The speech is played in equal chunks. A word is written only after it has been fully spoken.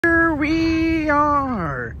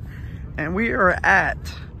and we are at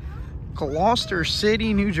Gloucester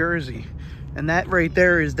City, New Jersey. And that right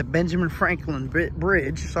there is the Benjamin Franklin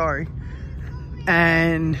Bridge, sorry.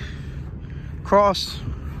 And across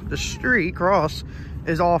the street,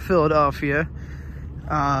 is all Philadelphia.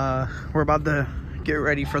 We're about to get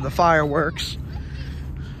ready for the fireworks.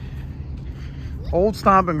 Old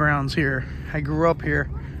stomping grounds here. I grew up here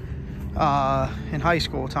in high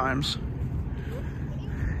school times.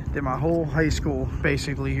 Did my whole high school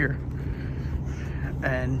basically here.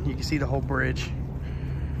 And you can see the whole bridge.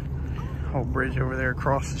 Whole bridge over there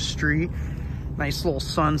across the street. Nice little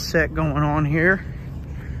sunset going on here.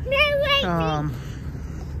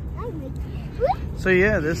 So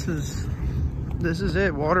yeah, this is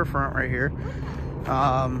it, waterfront right here.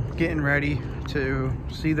 Getting ready to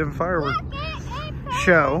see the fireworks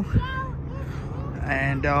show.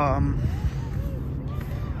 And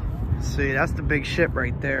see, that's the big ship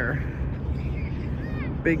right there.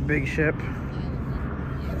 Big ship.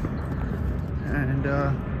 And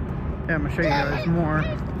yeah, I'm gonna show you guys more.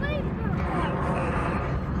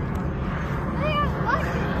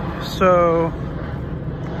 So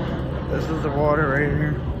this is the water right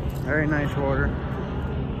here. Very nice water.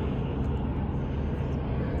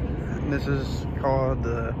 And this is called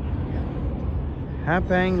the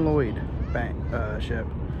Hapag Lloyd ship.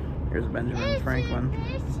 Here's Benjamin Franklin.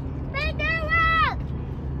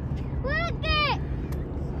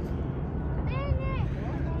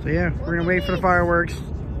 So yeah, we're gonna wait for the fireworks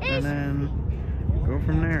and then go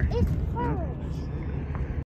from there.